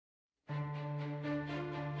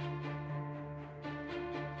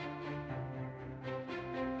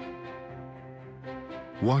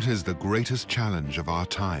What is the greatest challenge of our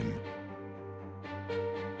time?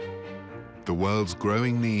 The world's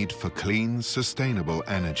growing need for clean, sustainable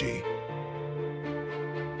energy.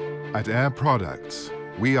 At Air Products,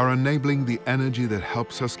 we are enabling the energy that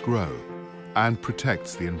helps us grow and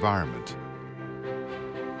protects the environment.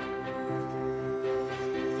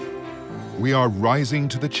 We are rising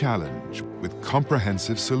to the challenge with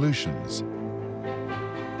comprehensive solutions.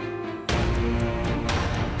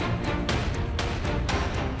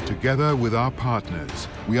 Together with our partners,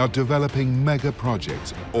 we are developing mega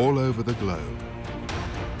projects all over the globe.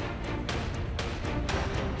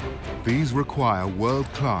 These require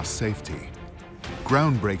world-class safety,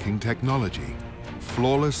 groundbreaking technology,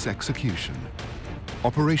 flawless execution,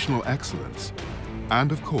 operational excellence,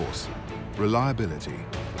 and of course, reliability.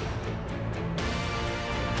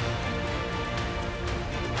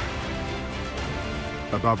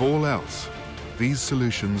 Above all else, these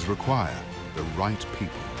solutions require the right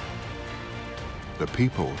people. The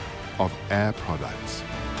people of Air Products.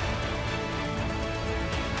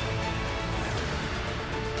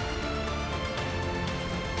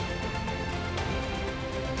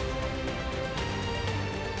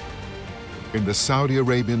 In the Saudi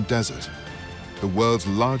Arabian desert, the world's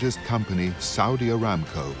largest company, Saudi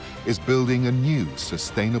Aramco, is building a new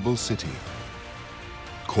sustainable city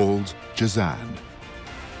called Jazan.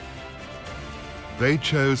 They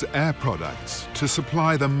chose Air Products to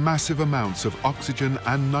supply the massive amounts of oxygen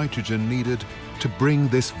and nitrogen needed to bring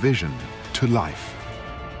this vision to life.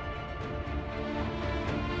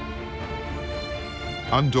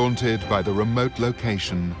 Undaunted by the remote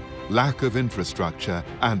location, lack of infrastructure,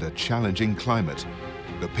 and a challenging climate,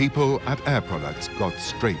 the people at Air Products got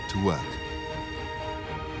straight to work.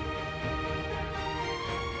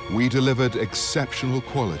 We delivered exceptional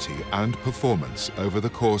quality and performance over the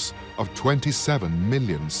course of 27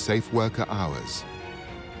 million safe worker hours.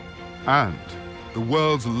 And the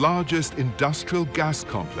world's largest industrial gas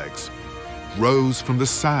complex rose from the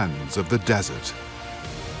sands of the desert.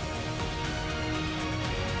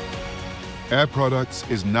 Air Products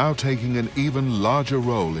is now taking an even larger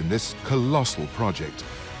role in this colossal project,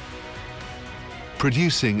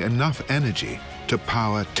 producing enough energy to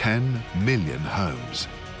power 10 million homes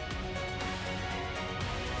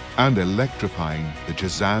and electrifying the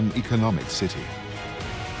Jazan economic city.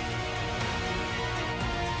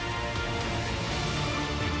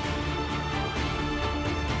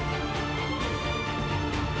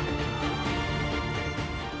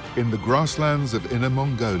 In the grasslands of Inner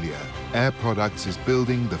Mongolia, Air Products is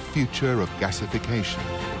building the future of gasification.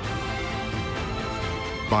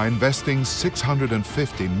 By investing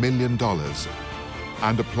 $650 million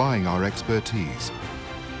and applying our expertise,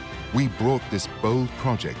 we brought this bold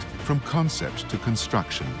project from concept to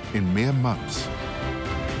construction in mere months.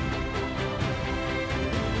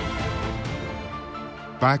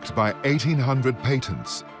 Backed by 1,800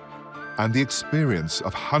 patents and the experience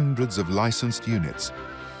of hundreds of licensed units,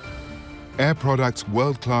 Air Products'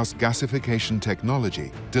 world-class gasification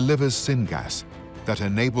technology delivers syngas that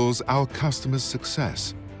enables our customers'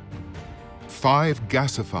 success. 5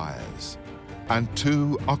 gasifiers and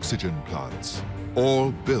 2 oxygen plants,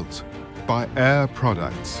 all built by Air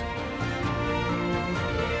Products.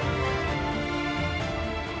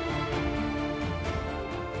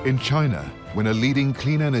 In China, when a leading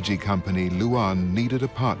clean energy company, Luan, needed a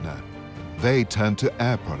partner, they turned to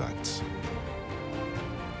Air Products.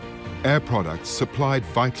 Air Products supplied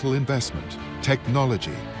vital investment,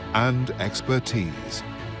 technology, and expertise,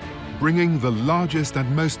 bringing the largest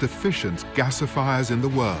and most efficient gasifiers in the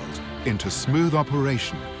world into smooth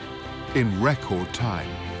operation in record time.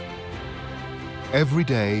 Every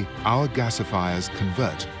day, our gasifiers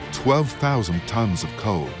convert 12,000 tons of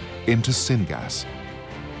coal into syngas.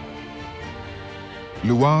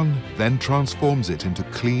 Luan then transforms it into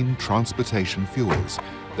clean transportation fuels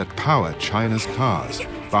that power China's cars,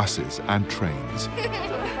 buses, and trains.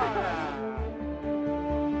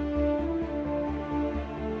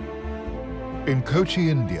 In Kochi,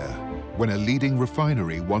 India, when a leading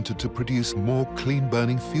refinery wanted to produce more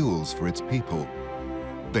clean-burning fuels for its people,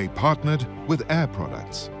 they partnered with Air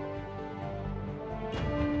Products.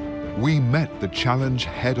 We met the challenge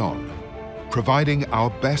head-on, providing our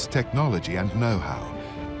best technology and know-how.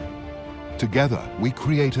 Together, we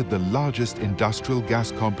created the largest industrial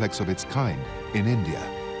gas complex of its kind in India.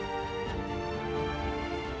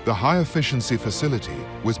 The high-efficiency facility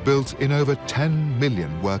was built in over 10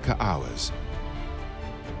 million worker hours,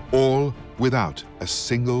 all without a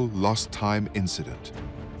single lost time incident.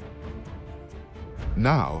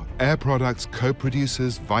 Now, Air Products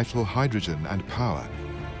co-produces vital hydrogen and power,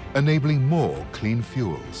 enabling more clean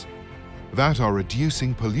fuels. that are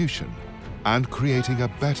reducing pollution and creating a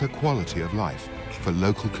better quality of life for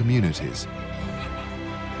local communities.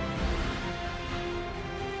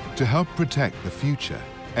 To help protect the future,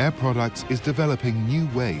 Air Products is developing new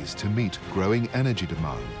ways to meet growing energy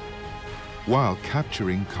demand while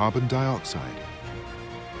capturing carbon dioxide.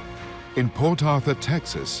 In Port Arthur,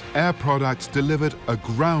 Texas, Air Products delivered a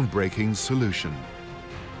groundbreaking solution.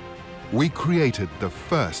 We created the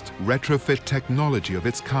first retrofit technology of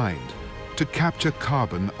its kind to capture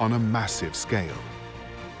carbon on a massive scale.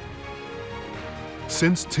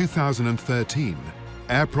 Since 2013,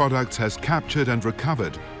 Air Products has captured and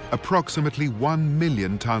recovered approximately 1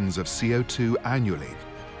 million tons of CO2 annually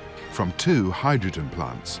from 2 hydrogen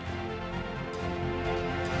plants.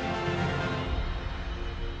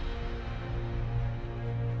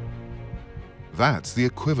 That's the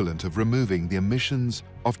equivalent of removing the emissions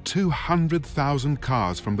of 200,000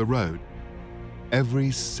 cars from the road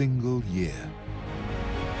every single year.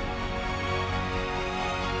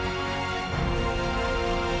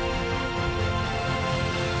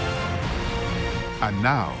 And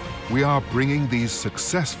now, we are bringing these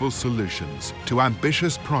successful solutions to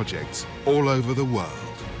ambitious projects all over the world.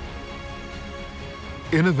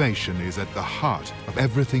 Innovation is at the heart of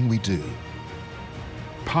everything we do.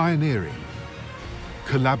 Pioneering,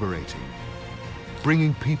 collaborating,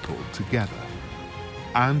 bringing people together,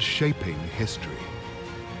 and shaping history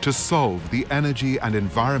to solve the energy and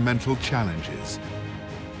environmental challenges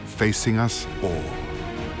facing us all.